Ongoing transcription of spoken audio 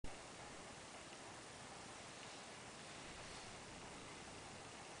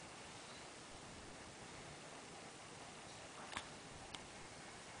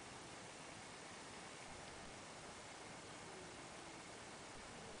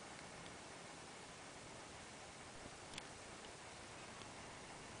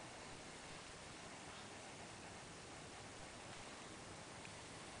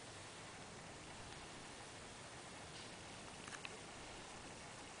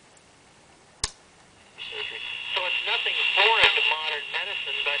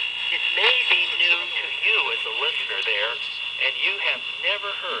and you have never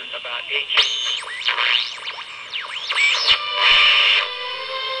heard about HA.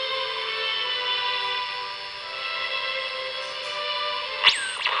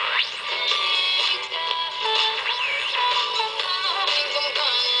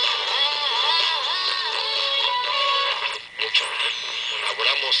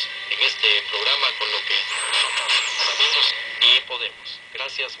 Colaboramos en este programa con lo que sabemos y podemos.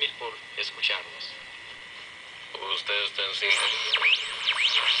 Gracias mil por escucharnos. Usted está en cinco.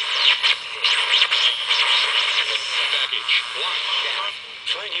 Package 1.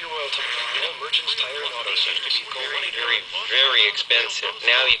 Fine heater oil all merchants tire and auto centers. Very expensive.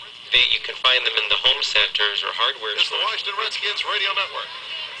 Now you can find them in the home centers or hardware It's the stores. Washington Redskins Radio Network.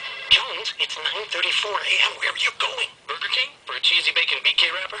 Jones, it's 9:34 a.m. Where are you going? Burger King? For a cheesy bacon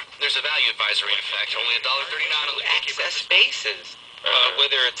BK wrapper? There's a value advisory in effect. Only $1.39 on the BK Access spaces.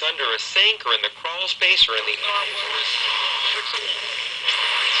 Whether it's under a sink or in the crawl space or in the...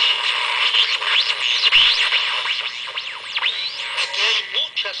 Aquí hay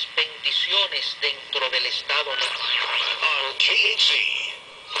muchas bendiciones dentro del estado. On KHC.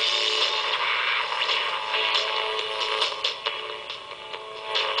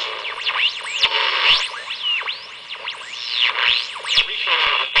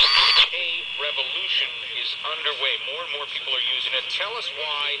 Revolution is underway. More and more people are using it. Tell us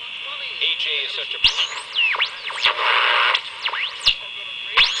why HA is such a...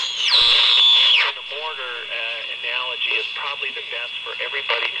 The mortar analogy is probably the best for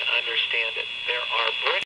everybody to understand it. There are bricks